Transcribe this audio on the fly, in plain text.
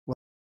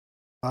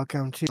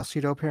Welcome to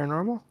Pseudo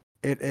Paranormal.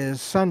 It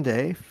is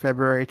Sunday,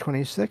 February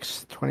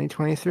 26th,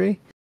 2023,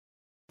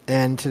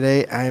 and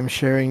today I am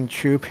sharing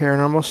true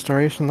paranormal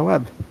stories from the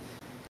web.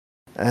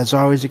 As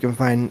always, you can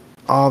find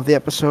all of the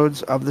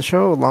episodes of the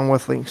show along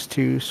with links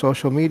to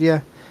social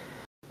media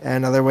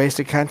and other ways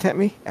to contact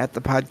me at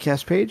the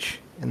podcast page,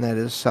 and that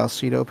is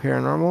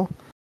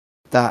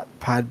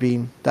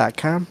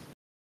salsidoparanormal.podbean.com.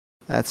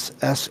 That's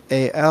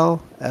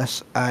SALSIDO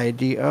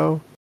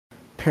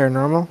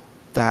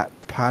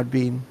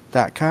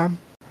paranormal.podbean.com.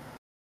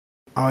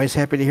 Always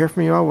happy to hear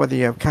from you all, whether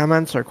you have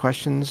comments or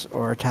questions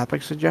or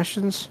topic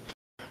suggestions,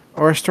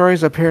 or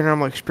stories of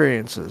paranormal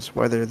experiences,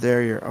 whether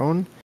they're your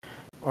own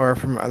or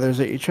from others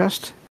that you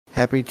trust.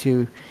 Happy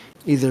to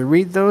either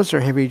read those or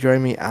have you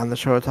join me on the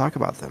show to talk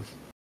about them.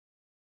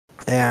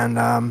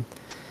 And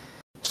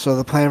so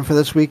the plan for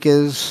this week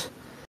is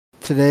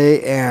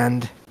today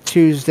and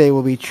Tuesday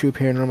will be true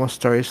paranormal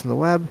stories from the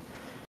web.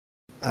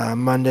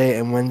 Monday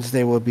and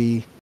Wednesday will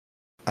be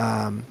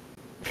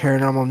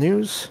paranormal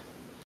news.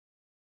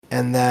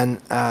 And then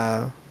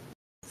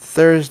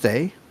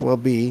Thursday will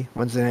be,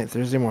 Wednesday night,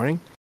 Thursday morning,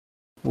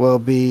 will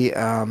be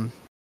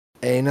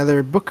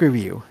another book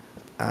review.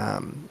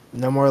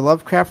 No more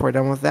Lovecraft, we're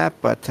done with that,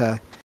 but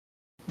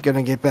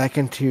gonna get back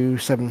into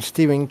some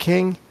Stephen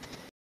King,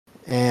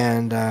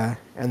 and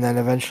then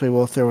eventually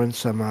we'll throw in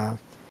some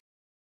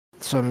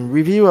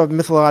review of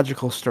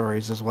mythological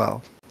stories as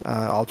well.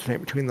 Alternate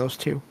between those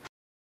two.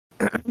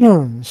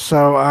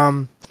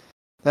 So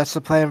that's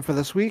the plan for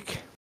this week.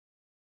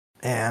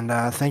 And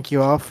thank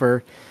you all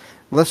for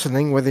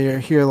listening, whether you're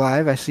here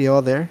live, I see you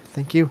all there,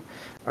 thank you,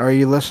 or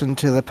you listen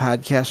to the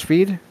podcast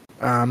feed,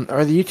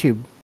 or the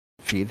YouTube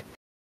feed.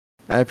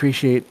 I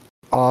appreciate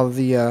all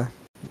the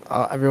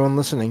everyone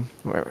listening,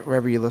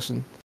 wherever you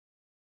listen.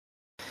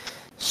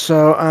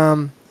 So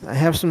I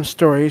have some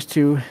stories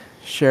to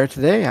share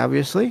today,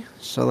 obviously,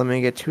 so let me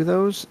get to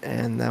those,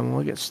 and then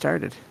we'll get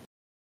started.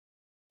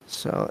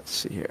 So let's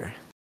see here.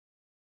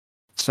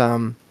 So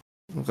I'm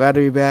glad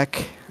to be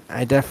back.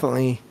 I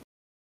definitely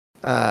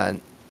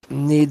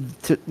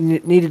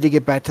needed to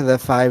get back to the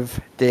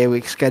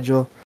 5-day-a-week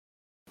schedule,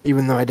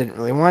 even though I didn't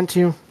really want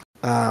to.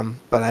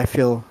 But I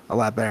feel a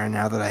lot better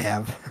now that I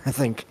have. I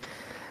think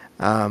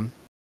 7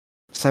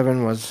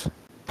 was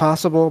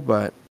possible,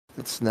 but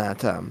it's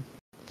not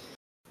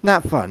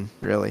fun,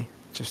 really.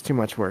 Just too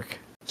much work.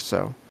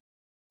 So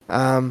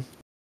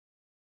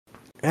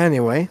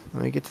anyway,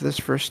 let me get to this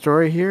first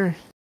story here,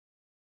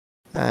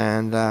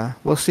 and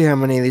we'll see how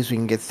many of these we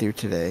can get through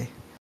today.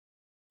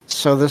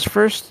 So this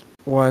first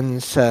one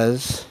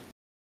says,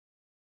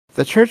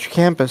 the church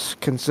campus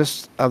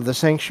consists of the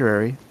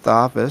sanctuary, the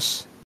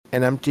office,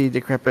 an empty,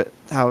 decrepit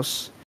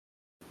house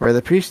where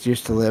the priest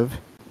used to live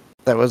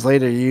that was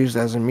later used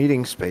as a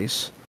meeting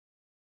space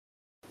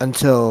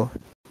until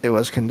it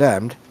was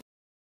condemned,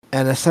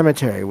 and a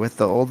cemetery with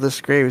the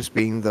oldest graves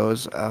being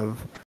those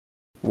of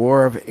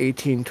War of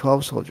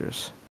 1812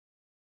 soldiers.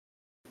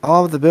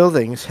 All of the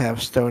buildings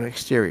have stone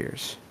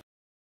exteriors.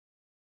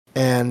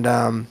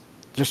 And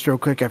just real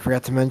quick, I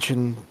forgot to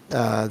mention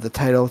the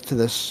title to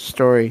this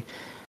story.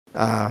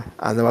 On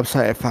the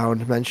website I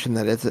found mentioned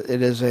that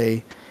it is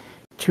a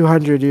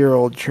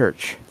 200-year-old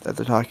church that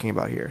they're talking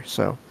about here.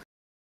 So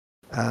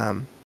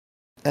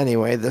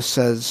anyway, this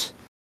says,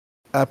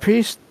 a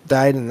priest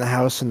died in the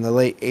house in the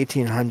late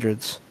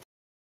 1800s.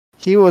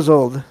 He was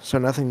old, so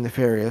nothing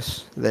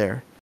nefarious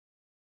there.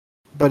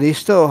 But he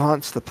still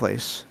haunts the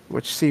place,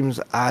 which seems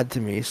odd to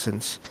me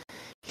since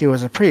he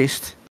was a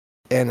priest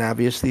and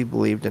obviously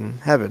believed in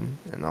heaven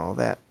and all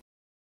that.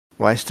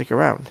 Why stick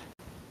around?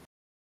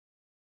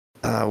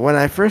 When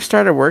I first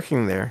started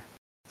working there,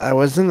 I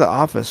was in the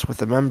office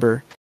with a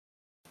member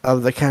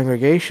of the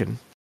congregation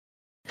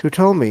who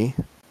told me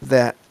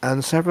that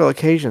on several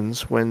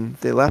occasions when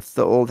they left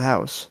the old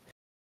house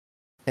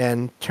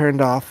and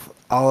turned off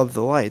all of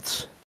the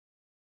lights,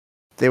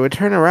 they would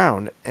turn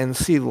around and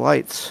see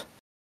lights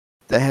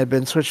that had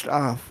been switched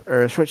off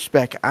or switched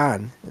back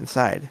on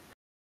inside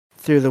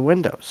through the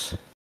windows.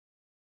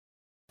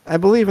 I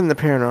believe in the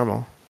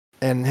paranormal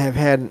and have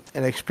had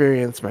an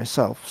experience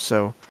myself,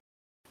 so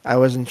I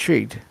was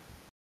intrigued.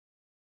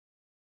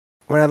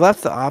 When I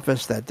left the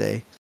office that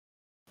day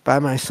by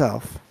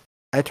myself,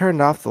 I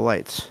turned off the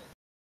lights.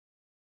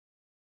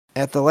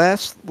 At the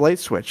last light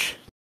switch,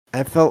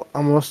 I felt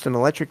almost an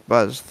electric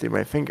buzz through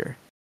my finger.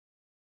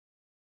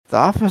 The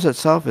office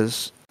itself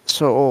is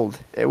so old,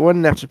 it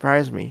wouldn't have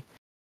surprised me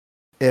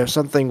if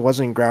something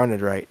wasn't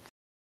grounded right.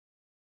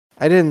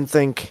 I didn't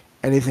think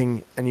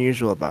anything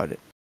unusual about it.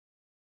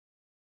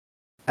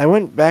 I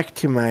went back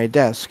to my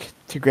desk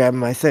to grab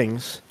my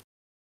things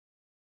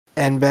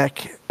and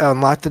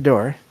unlocked the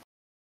door.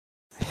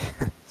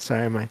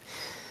 Sorry, my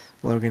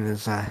Logan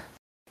is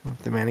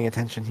demanding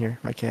attention here,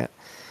 my cat.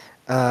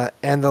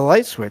 And the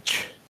light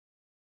switch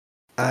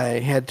I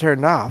had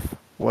turned off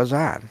was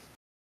on.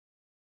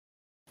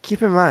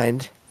 Keep in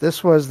mind,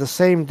 this was the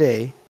same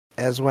day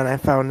as when I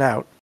found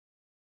out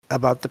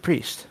about the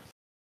priest.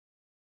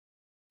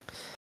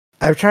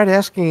 I've tried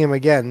asking him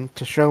again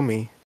to show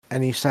me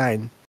any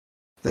sign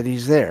that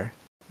he's there,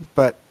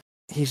 but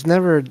he's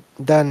never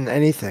done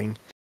anything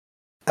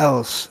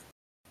else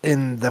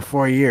in the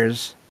 4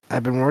 years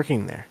I've been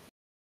working there.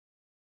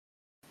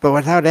 But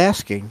without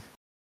asking,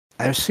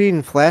 I've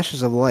seen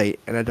flashes of light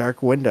in a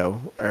dark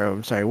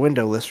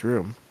windowless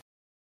room.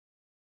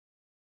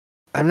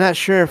 I'm not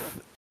sure if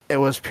it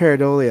was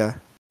pareidolia,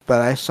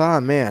 but I saw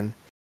a man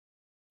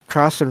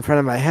cross in front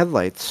of my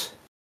headlights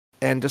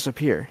and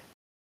disappear.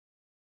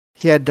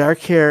 He had dark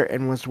hair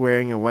and was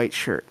wearing a white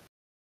shirt.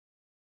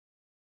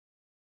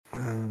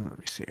 Let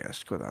me see.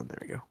 Let's go down. There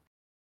we go.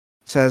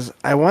 It says,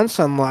 I once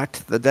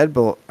unlocked the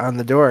deadbolt on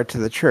the door to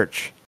the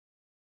church,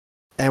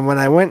 and when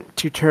I went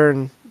to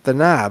turn the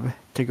knob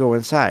to go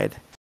inside,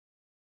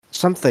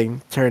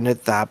 something turned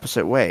it the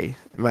opposite way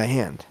in my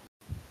hand.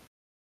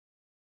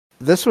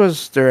 This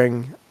was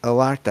during a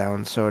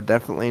lockdown, so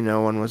definitely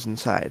no one was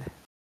inside.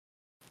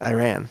 I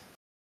ran.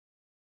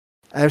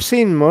 I've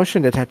seen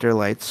motion detector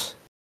lights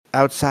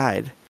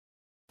outside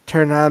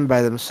turn on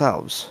by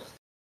themselves.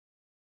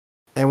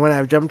 And when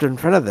I've jumped in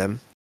front of them,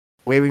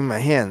 waving my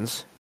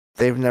hands,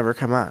 they've never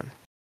come on.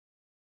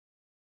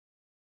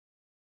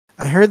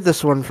 I heard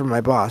this one from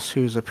my boss,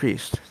 who's a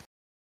priest.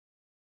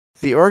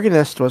 The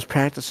organist was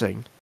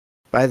practicing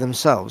by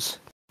themselves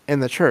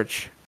in the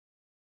church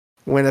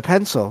when a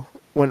pencil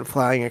went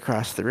flying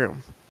across the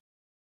room.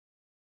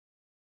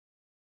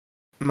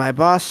 My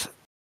boss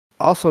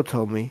also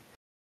told me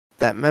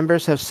that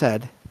members have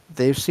said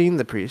they've seen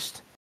the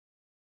priest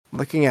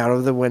looking out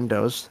of the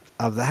windows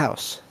of the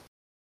house.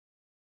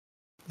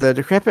 The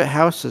decrepit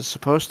house is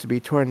supposed to be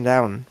torn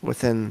down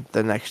within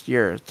the next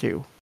year or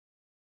two.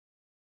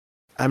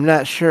 I'm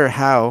not sure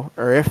how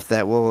or if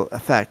that will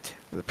affect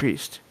the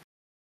priest,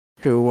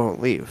 who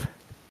won't leave.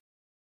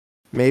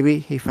 Maybe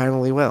he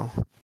finally will.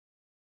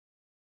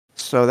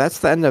 So that's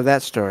the end of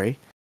that story.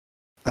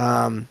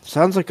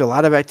 Sounds like a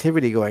lot of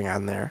activity going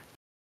on there.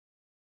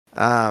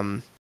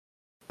 I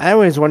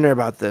always wonder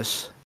about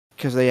this,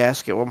 because they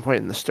ask at one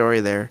point in the story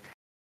there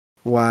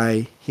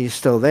why he's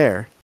still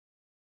there.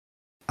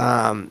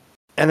 And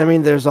I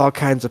mean, there's all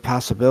kinds of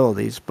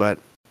possibilities, but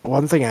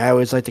one thing I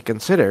always like to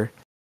consider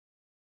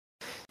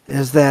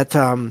is that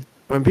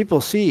when people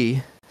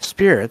see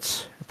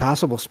spirits,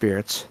 possible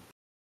spirits,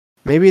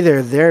 maybe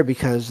they're there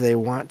because they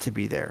want to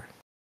be there.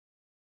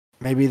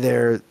 Maybe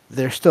they're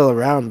still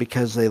around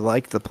because they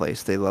like the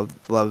place. They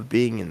love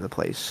being in the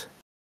place.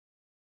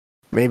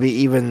 Maybe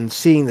even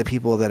seeing the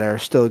people that are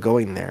still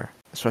going there,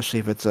 especially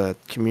if it's a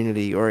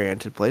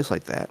community-oriented place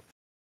like that.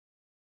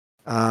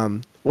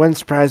 Wouldn't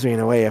surprise me in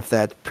a way if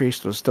that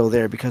priest was still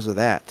there because of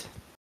that.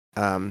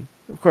 Of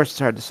course, it's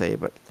hard to say,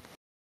 but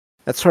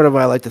that's sort of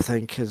what I like to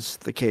think is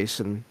the case.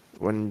 And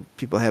when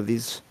people have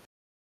these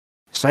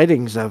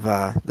sightings of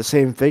the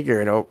same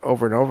figure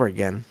over and over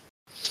again.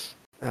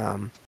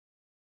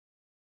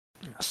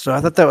 So I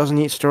thought that was a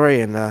neat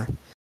story, and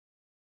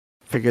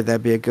figured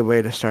that'd be a good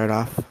way to start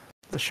off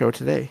the show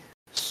today.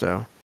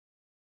 So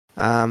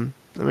let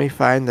me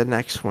find the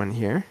next one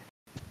here,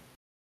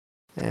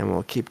 and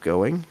we'll keep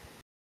going.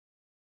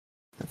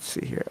 Let's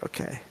see here.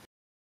 Okay.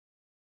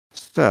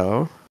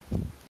 So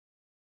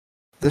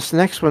this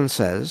next one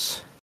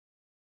says,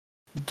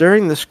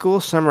 during the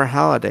school summer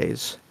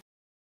holidays,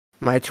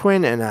 my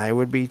twin and I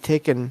would be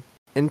taken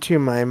into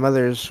my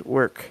mother's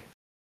work,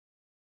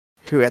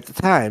 who at the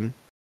time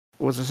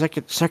was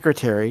a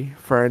secretary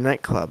for a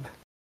nightclub,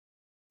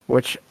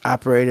 which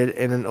operated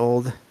in an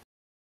old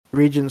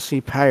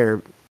Regency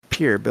Pier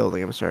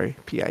building,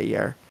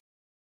 PIER,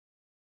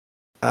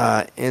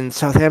 in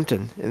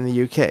Southampton in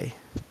the UK.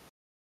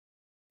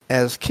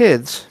 As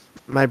kids,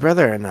 my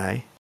brother and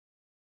I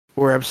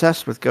were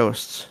obsessed with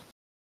ghosts.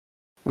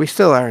 We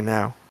still are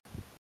now.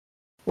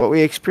 What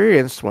we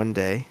experienced one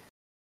day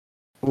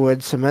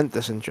would cement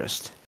this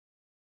interest.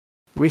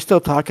 We still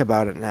talk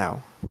about it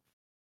now.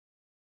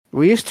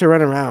 We used to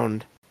run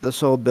around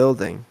this old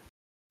building,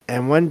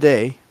 and one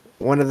day,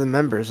 one of the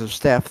members of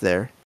staff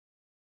there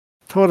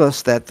told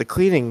us that the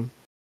cleaning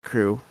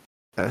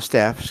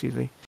staff,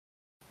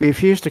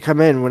 refused to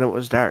come in when it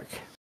was dark.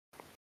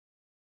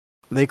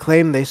 They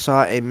claimed they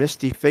saw a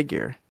misty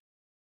figure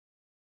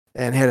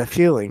and had a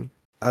feeling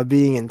of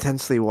being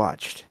intensely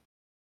watched.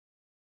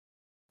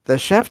 The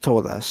chef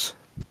told us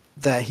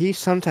that he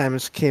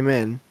sometimes came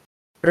in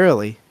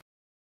early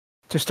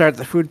to start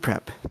the food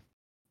prep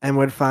and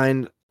would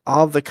find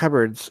all of the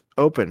cupboards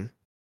open,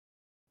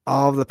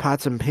 all of the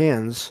pots and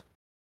pans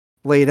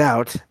laid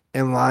out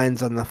in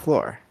lines on the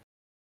floor.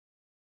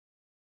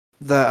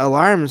 The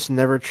alarms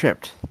never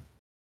tripped.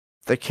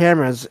 The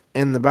cameras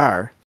in the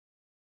bar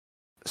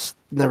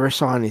never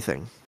saw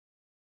anything.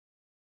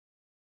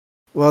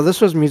 Well, this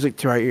was music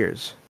to our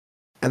ears,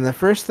 and the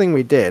first thing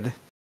we did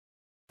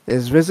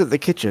is visit the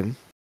kitchen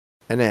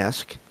and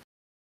ask,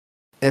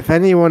 if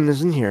anyone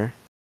is in here,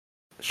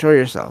 show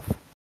yourself.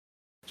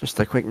 Just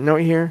a quick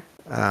note here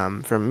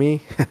from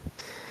me.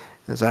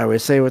 As I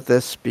always say with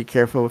this, be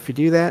careful if you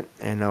do that,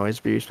 and always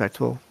be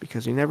respectful,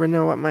 because you never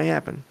know what might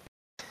happen.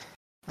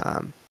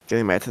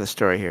 Getting back to the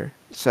story here.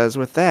 It says,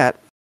 with that,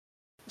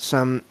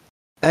 some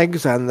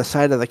eggs on the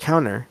side of the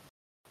counter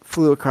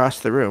flew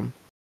across the room,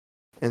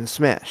 and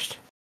smashed.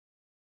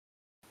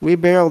 We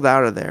barreled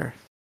out of there,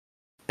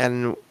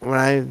 and when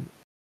I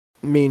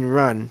mean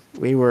run,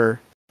 we were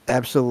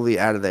absolutely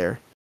out of there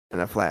in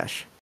a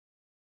flash.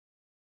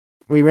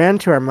 We ran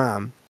to our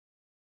mom,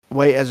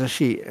 white as a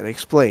sheet, and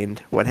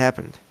explained what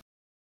happened.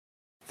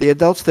 The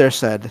adults there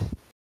said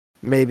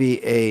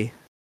maybe a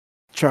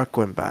truck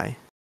went by,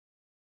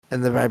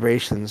 and the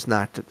vibrations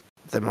knocked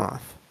them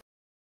off.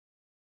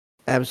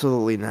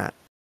 Absolutely not.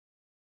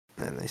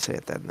 And they say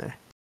it then there.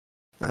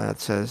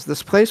 It says,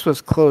 this place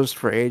was closed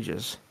for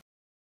ages.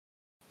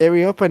 It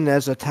reopened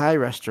as a Thai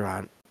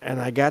restaurant, and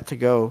I got to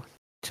go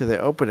to the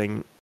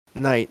opening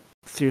night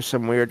through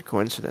some weird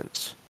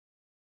coincidence.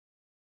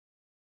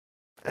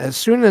 As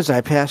soon as I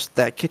passed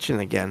that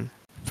kitchen again,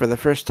 for the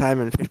first time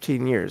in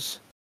 15 years,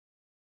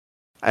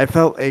 I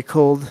felt a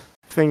cold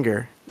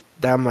finger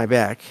down my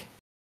back,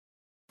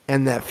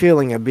 and that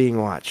feeling of being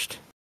watched.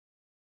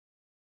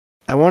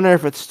 I wonder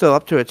if it's still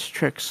up to its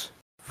tricks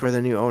for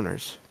the new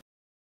owners.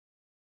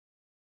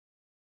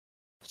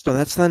 So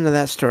that's the end of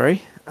that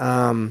story.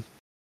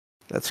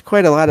 That's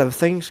quite a lot of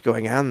things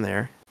going on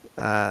there,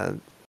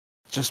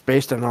 just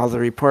based on all the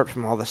report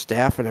from all the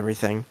staff and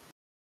everything.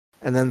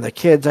 And then the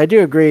kids, I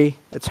do agree,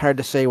 it's hard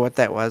to say what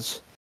that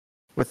was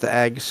with the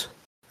eggs.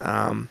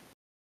 Although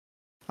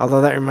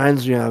that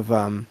reminds me of,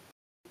 I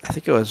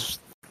think it was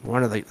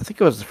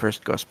the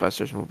first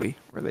Ghostbusters movie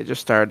where they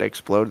just started to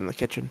explode in the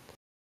kitchen.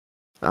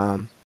 I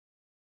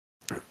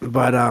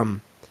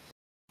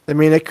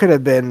mean, it could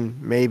have been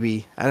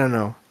maybe, I don't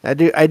know. I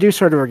do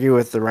sort of agree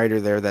with the writer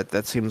there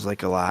that seems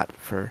like a lot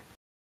for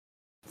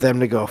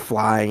them to go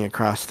flying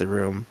across the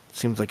room.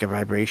 Seems like a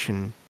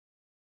vibration.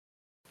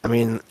 I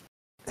mean,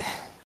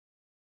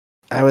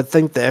 I would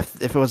think that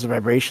if it was a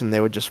vibration,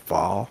 they would just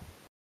fall.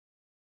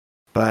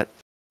 But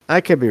I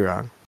could be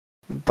wrong.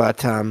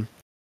 But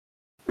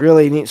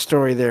really neat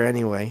story there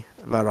anyway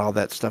about all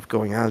that stuff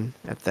going on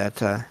at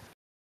that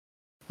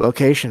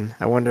location.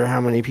 I wonder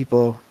how many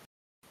people.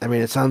 I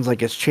mean, it sounds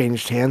like it's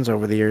changed hands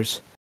over the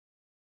years.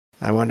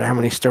 I wonder how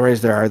many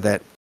stories there are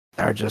that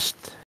are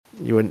just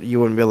you wouldn't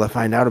be able to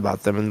find out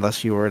about them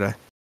unless you were to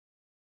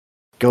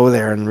go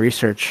there and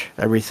research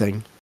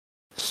everything.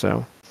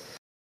 So,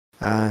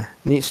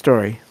 neat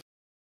story.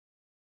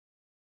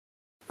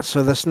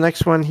 So this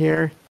next one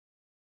here,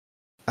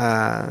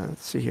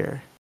 let's see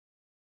here.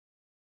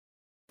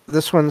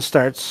 This one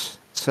says,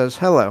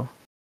 hello.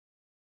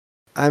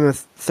 I'm a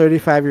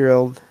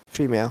 35-year-old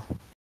female.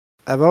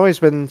 I've always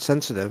been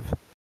sensitive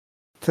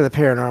to the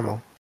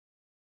paranormal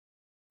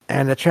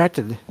and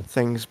attracted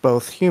things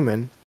both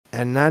human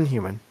and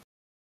non-human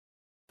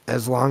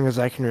as long as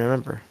I can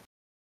remember.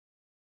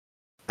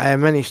 I have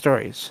many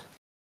stories.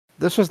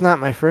 This was not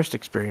my first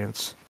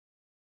experience,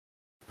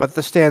 but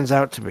this stands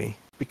out to me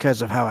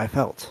because of how I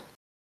felt.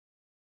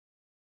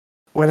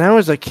 When I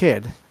was a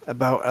kid,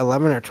 about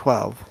 11 or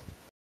 12,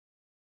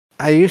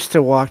 I used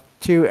to walk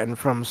to and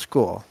from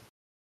school,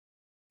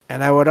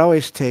 and I would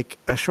always take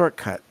a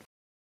shortcut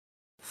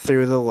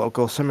through the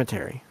local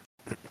cemetery.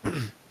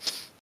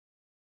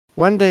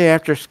 One day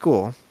after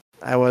school,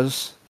 I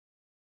was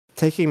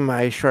taking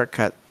my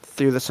shortcut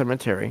through the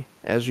cemetery,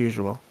 as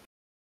usual,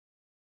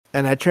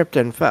 and I tripped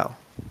and fell.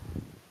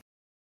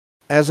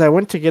 As I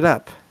went to get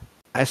up,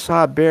 I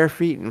saw bare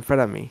feet in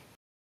front of me,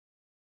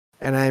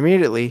 and I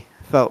immediately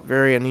felt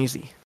very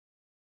uneasy.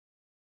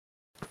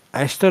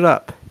 I stood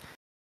up,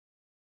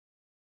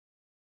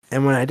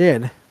 and when I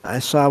did, I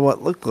saw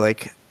what looked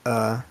like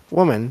a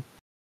woman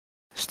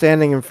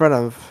standing in front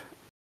of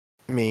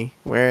me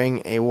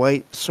wearing a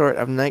white sort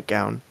of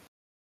nightgown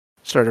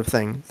sort of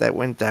thing that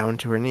went down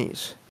to her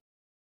knees.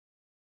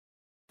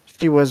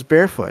 She was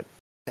barefoot,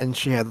 and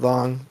she had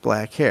long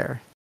black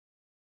hair,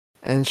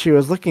 and she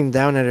was looking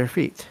down at her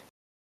feet.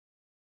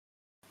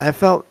 I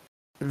felt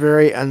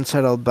very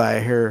unsettled by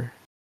her,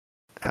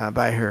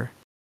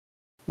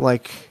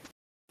 like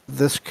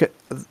this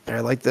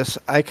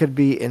I could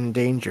be in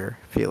danger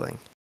feeling.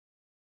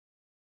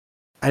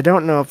 I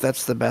don't know if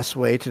that's the best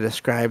way to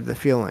describe the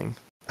feeling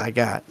I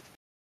got.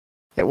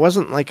 It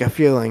wasn't like a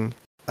feeling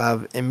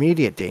of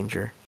immediate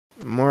danger,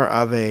 more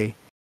of a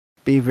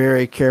be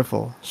very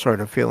careful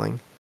sort of feeling,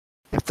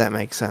 if that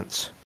makes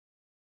sense.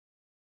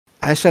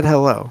 I said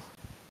hello.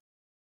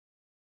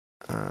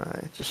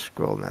 I just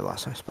scrolled and I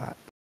lost my spot.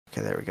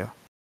 Okay, there we go.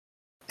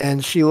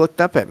 And she looked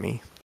up at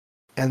me,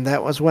 and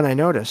that was when I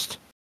noticed.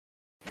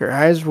 Her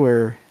eyes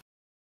were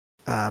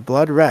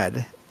blood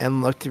red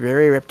and looked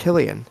very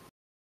reptilian,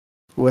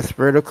 with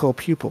vertical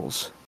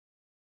pupils.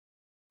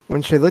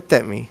 When she looked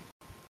at me,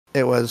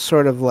 it was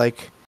sort of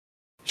like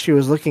she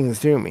was looking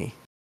through me.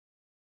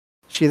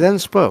 She then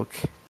spoke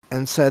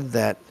and said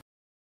that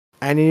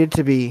I needed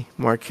to be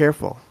more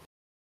careful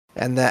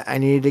and that I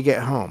needed to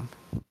get home.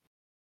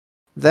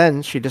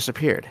 Then she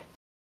disappeared.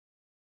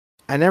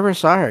 I never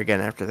saw her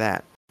again after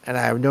that, and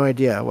I have no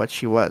idea what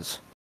she was.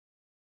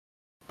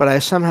 But I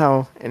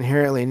somehow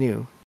inherently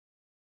knew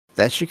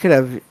that she could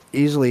have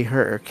easily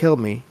hurt or killed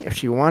me if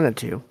she wanted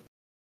to,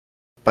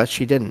 but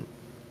she didn't.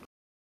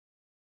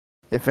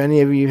 If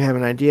any of you have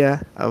an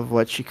idea of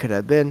what she could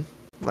have been,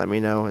 let me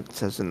know. It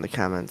says in the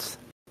comments.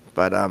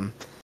 But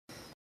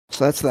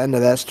so that's the end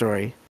of that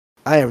story.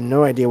 I have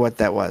no idea what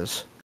that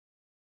was.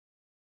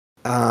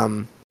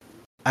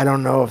 I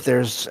don't know if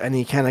there's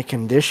any kind of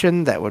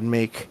condition that would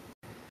make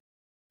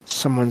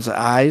someone's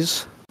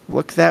eyes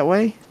look that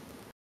way.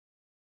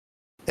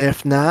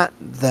 If not,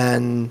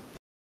 then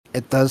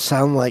it does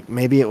sound like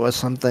maybe it was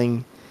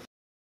something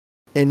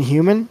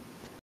inhuman.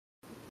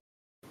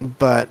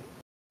 But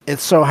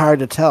it's so hard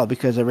to tell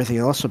because everything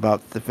else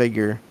about the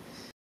figure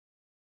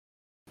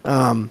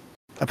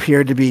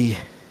appeared to be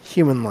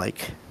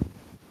human-like.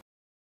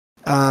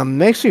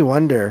 Makes me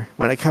wonder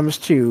when it comes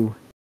to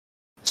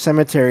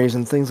cemeteries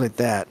and things like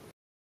that,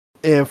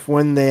 if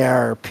when they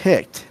are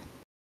picked,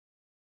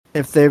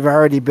 if they've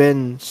already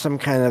been some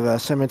kind of a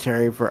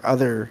cemetery for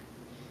other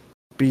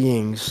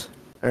beings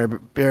or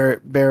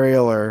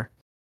burial or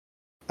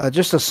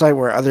just a site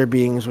where other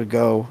beings would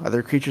go,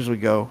 other creatures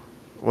would go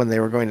when they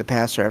were going to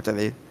pass or after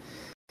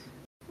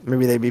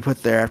maybe they'd be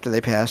put there after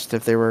they passed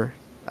if they were,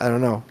 I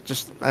don't know.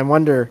 Just I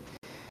wonder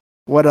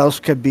what else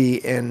could be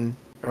in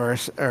or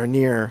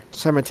near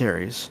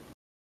cemeteries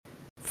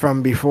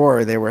from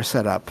before they were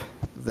set up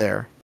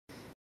there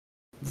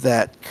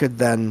that could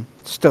then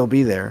still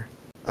be there.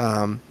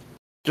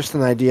 Just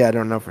an idea, I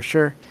don't know for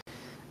sure.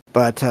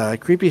 But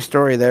creepy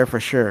story there for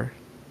sure.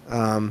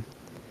 It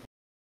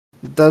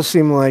does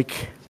seem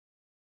like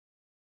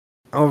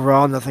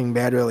overall nothing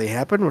bad really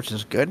happened, which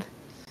is good.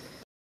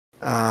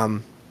 I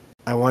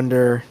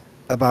wonder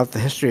about the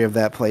history of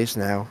that place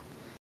now.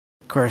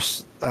 Of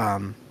course,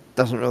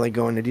 doesn't really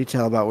go into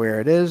detail about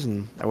where it is,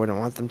 and I wouldn't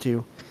want them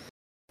to.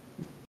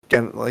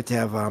 I'd like to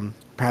have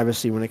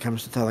privacy when it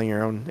comes to telling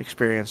your own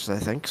experiences, I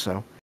think,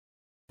 so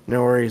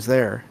no worries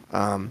there.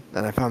 And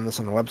I found this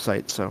on the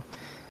website, so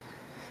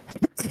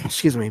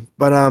excuse me.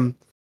 But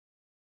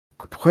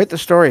quite the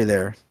story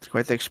there. It's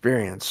quite the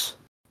experience.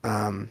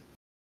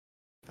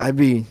 I'd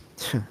be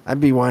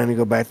wanting to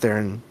go back there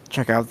and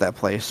check out that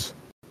place.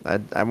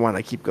 I want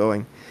to keep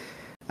going.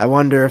 I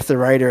wonder if the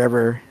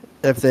writer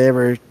if they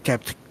ever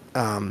kept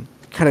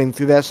cutting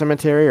through that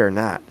cemetery or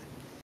not.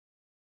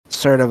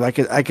 Sort of, I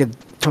could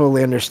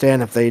totally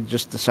understand if they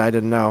just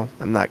decided, no,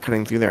 I'm not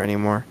cutting through there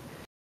anymore.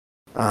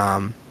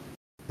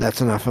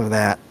 That's enough of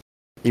that.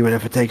 Even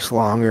if it takes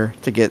longer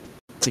to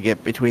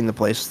get between the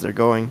places they're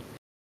going,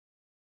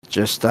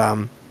 just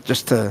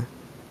to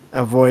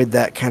avoid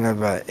that kind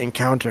of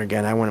encounter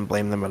again, I wouldn't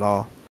blame them at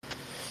all.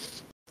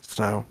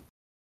 So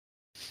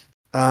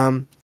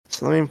let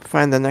me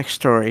find the next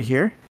story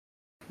here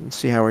and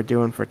see how we're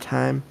doing for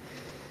time.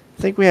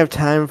 I think we have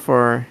time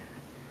for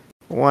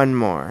one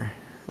more,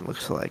 it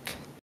looks like.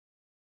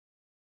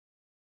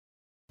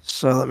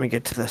 So let me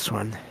get to this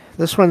one.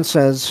 This one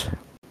says,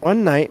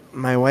 one night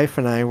my wife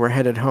and I were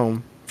headed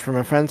home from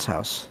a friend's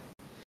house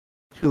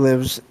who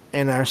lives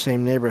in our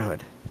same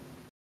neighborhood.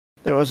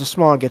 There was a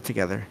small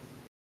get-together.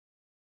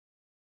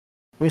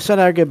 We said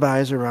our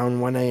goodbyes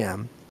around 1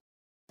 a.m.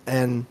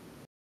 and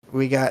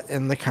we got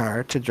in the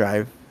car to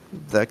drive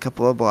the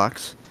couple of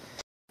blocks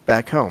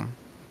back home.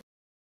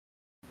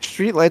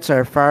 Streetlights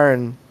are far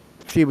and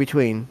few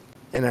between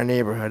in our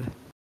neighborhood,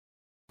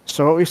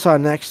 so what we saw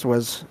next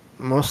was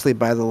mostly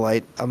by the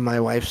light of my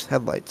wife's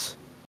headlights,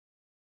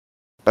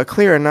 but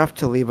clear enough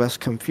to leave us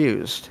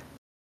confused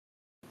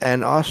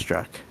and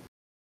awestruck.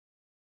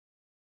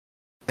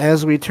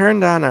 As we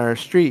turned on our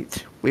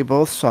street, we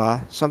both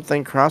saw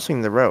something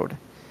crossing the road,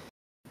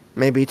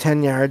 maybe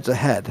 10 yards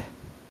ahead.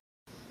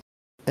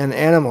 An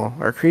animal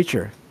or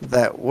creature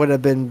that would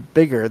have been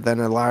bigger than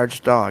a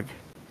large dog,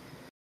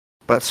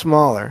 but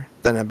smaller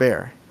than a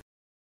bear.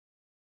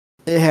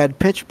 It had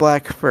pitch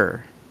black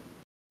fur,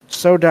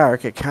 so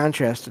dark it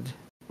contrasted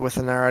with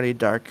an already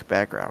dark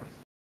background.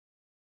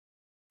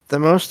 The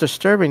most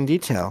disturbing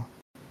detail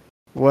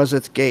was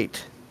its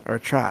gait or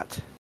trot.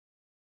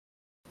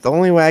 The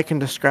only way I can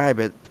describe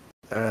its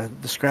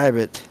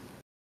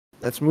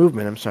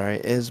movement,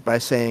 is by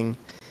saying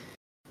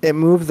it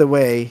moved the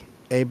way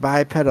a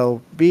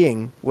bipedal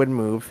being would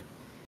move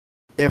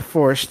if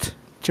forced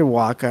to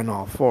walk on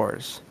all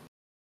fours.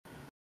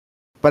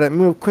 But it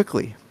moved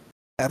quickly,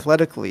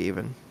 athletically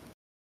even.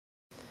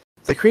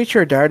 The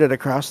creature darted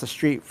across the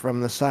street from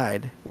the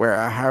side where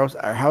our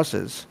house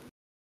is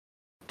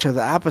to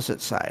the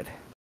opposite side.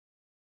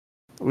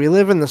 We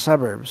live in the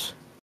suburbs.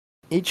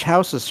 Each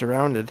house is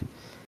surrounded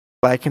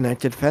by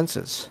connected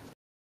fences.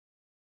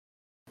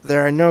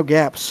 There are no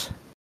gaps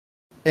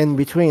in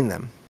between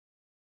them.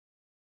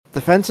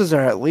 The fences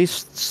are at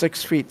least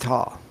 6 feet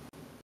tall.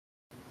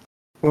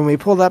 When we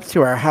pulled up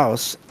to our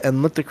house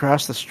and looked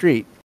across the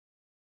street,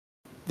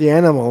 the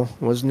animal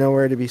was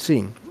nowhere to be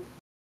seen.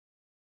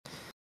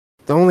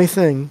 The only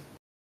thing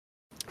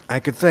I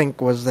could think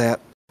was that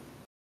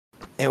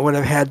it would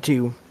have had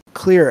to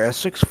clear a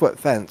 6-foot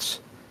fence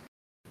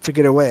to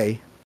get away,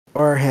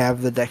 or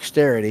have the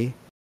dexterity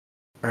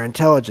or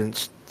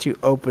intelligence to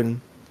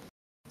open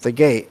the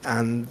gate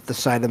on the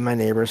side of my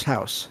neighbor's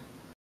house,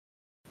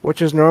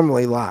 which is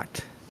normally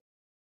locked.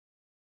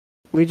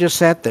 We just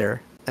sat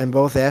there and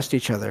both asked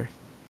each other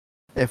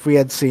if we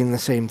had seen the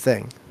same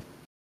thing.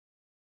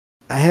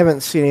 I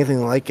haven't seen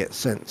anything like it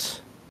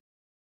since.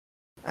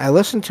 I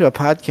listened to a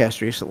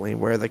podcast recently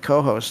where the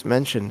co-host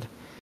mentioned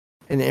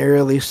an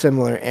eerily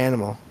similar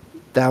animal,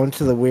 down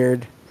to the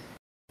weird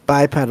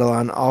bipedal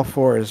on all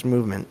fours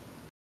movement,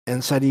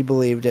 and said he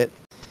believed it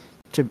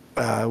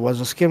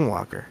was a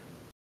skinwalker.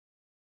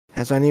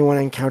 Has anyone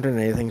encountered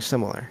anything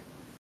similar?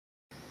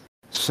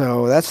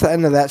 So that's the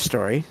end of that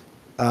story.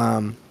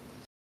 I'm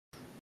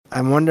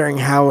wondering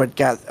how it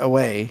got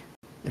away.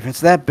 If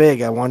it's that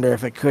big, I wonder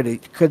if it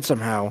could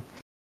somehow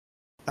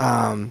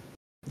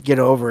get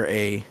over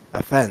a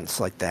fence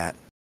like that.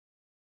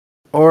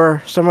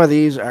 Or some of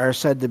these are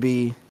said to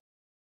be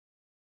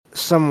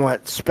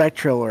somewhat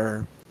spectral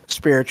or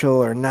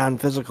spiritual or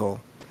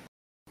non-physical.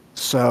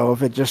 So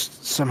if it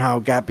just somehow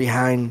got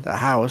behind the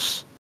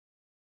house,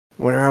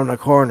 went around the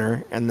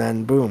corner, and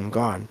then boom,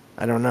 gone.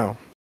 I don't know.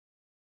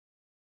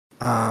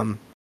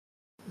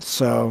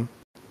 So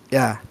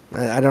yeah,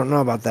 I don't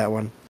know about that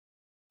one.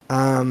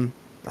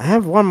 I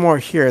have one more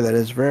here that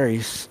is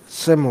very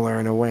similar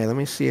in a way. Let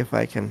me see if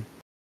I can.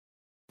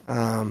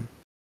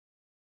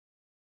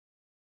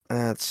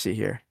 Let's see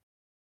here.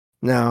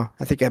 No,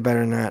 I think I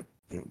better not.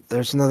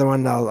 There's another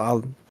one.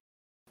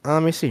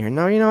 Let me see here.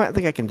 No, you know what? I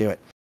think I can do it.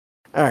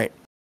 All right.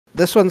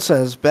 This one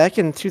says, back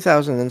in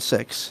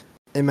 2006,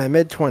 in my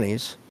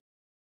mid-20s,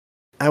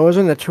 I was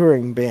in a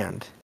touring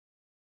band.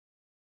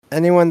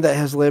 Anyone that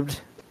has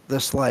lived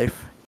this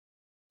life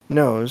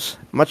knows,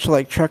 much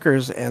like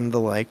truckers and the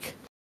like,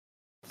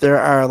 there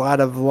are a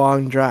lot of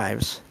long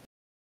drives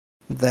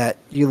that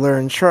you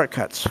learn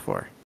shortcuts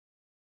for.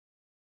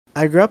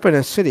 I grew up in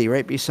a city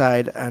right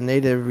beside a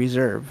native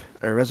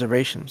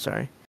reservation,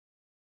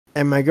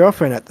 and my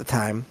girlfriend at the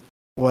time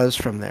was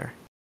from there,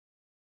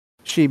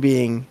 she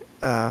being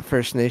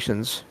First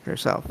Nations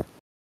herself.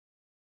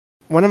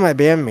 One of my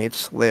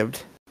bandmates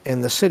lived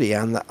in the city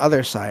on the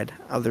other side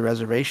of the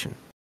reservation,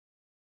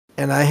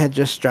 and I had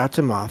just dropped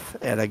him off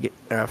at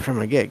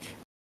from a gig.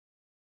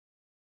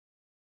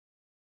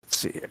 Let's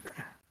see here.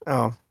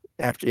 Oh,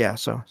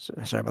 so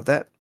sorry about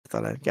that. I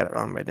thought I got it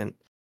wrong, but I didn't.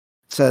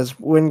 It says,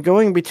 when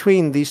going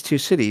between these two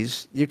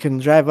cities, you can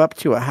drive up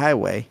to a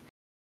highway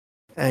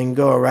and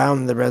go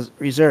around the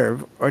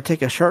reserve, or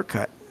take a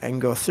shortcut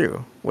and go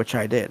through, which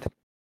I did.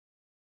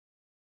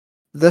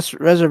 This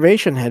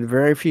reservation had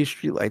very few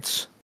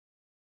streetlights,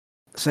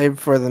 save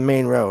for the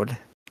main road,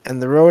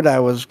 and the road I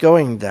was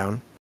going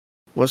down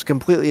was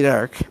completely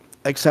dark,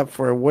 except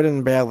for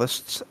wooden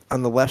ballasts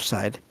on the left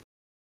side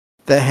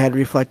that had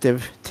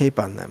reflective tape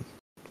on them.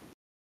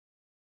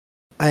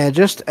 I had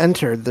just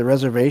entered the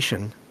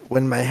reservation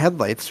when my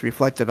headlights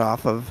reflected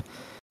off of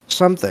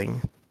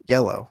something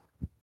yellow.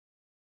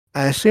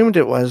 I assumed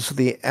it was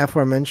the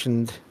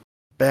aforementioned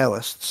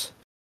ballasts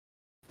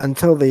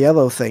until the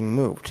yellow thing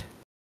moved.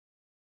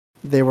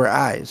 They were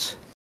eyes.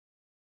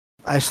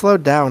 I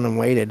slowed down and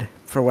waited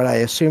for what I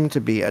assumed to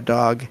be a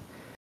dog,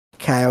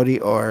 coyote,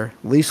 or,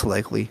 least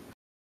likely,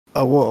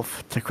 a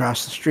wolf to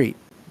cross the street,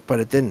 but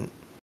it didn't.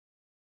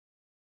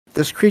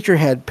 This creature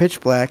had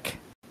pitch black,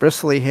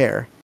 bristly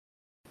hair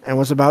and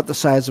was about the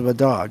size of a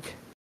dog.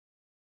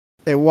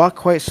 It walked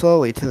quite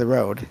slowly to the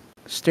road,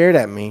 stared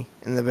at me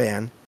in the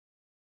van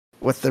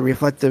with the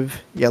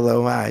reflective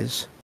yellow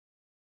eyes,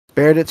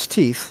 bared its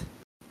teeth,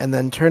 and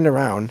then turned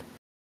around,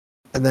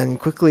 and then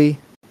quickly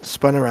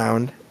spun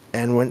around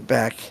and went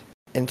back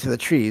into the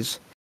trees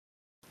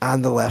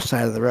on the left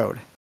side of the road.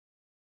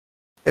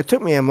 It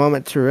took me a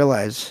moment to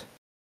realize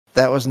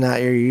that was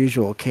not your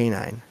usual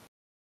canine.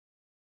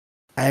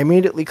 I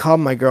immediately called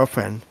my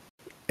girlfriend.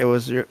 It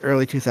was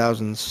early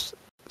 2000s.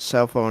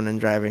 Cell phone and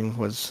driving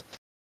was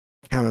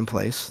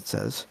commonplace, it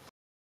says,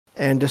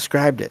 and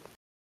described it.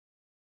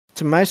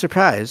 To my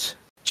surprise,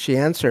 she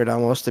answered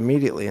almost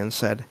immediately and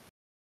said,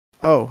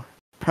 "Oh,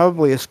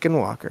 probably a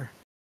skinwalker."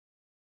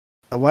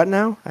 "A what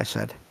now?" I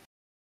said.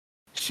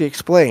 She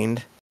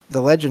explained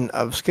the legend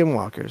of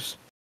skinwalkers,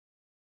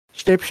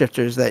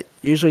 shapeshifters that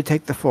usually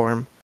take the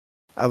form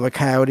of a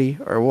coyote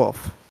or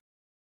wolf.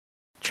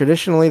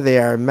 Traditionally, they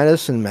are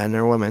medicine men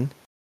or women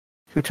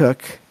who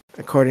took,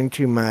 according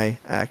to my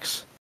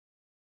ex,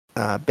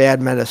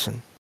 bad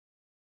medicine.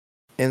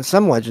 In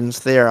some legends,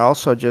 they are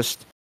also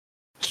just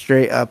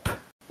straight up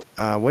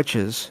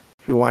witches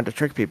who want to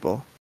trick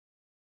people.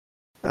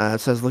 It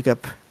says look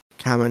up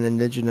common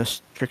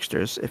indigenous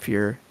tricksters if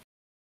you're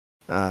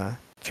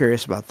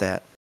curious about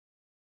that.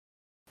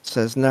 It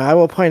says, now I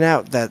will point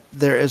out that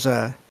there is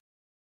a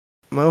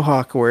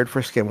Mohawk word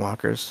for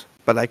skinwalkers,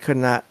 but I could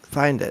not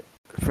find it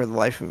for the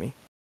life of me.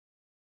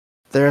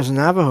 There is a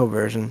Navajo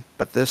version,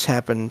 but this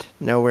happened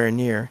nowhere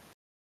near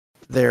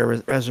their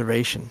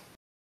reservation.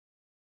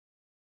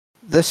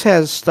 This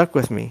has stuck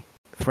with me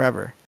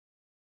forever.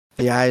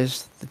 The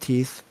eyes, the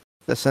teeth,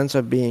 the sense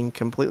of being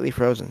completely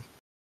frozen.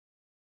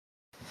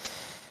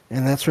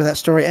 And that's where that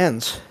story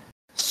ends.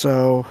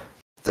 So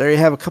there you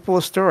have a couple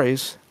of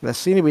stories that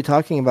seem to be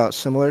talking about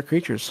similar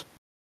creatures.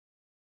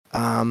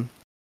 And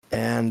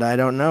I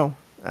don't know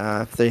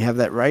if they have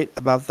that right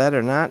about that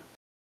or not.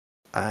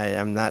 I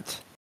am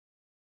not.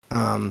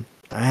 I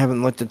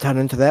haven't looked a ton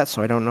into that,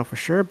 so I don't know for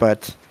sure.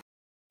 But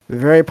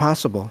Very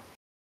possible.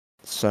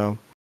 So,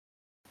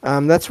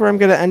 that's where I'm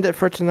going to end it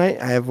for tonight.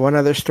 I have one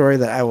other story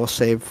that I will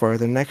save for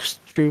the next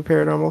True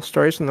Paranormal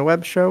Stories from the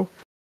Web show,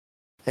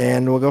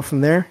 and we'll go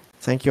from there.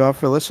 Thank you all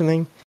for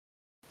listening,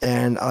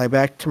 and I'll be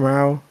back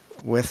tomorrow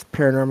with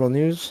paranormal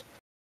news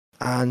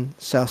on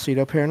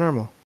Salcedo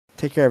Paranormal.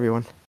 Take care,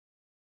 everyone.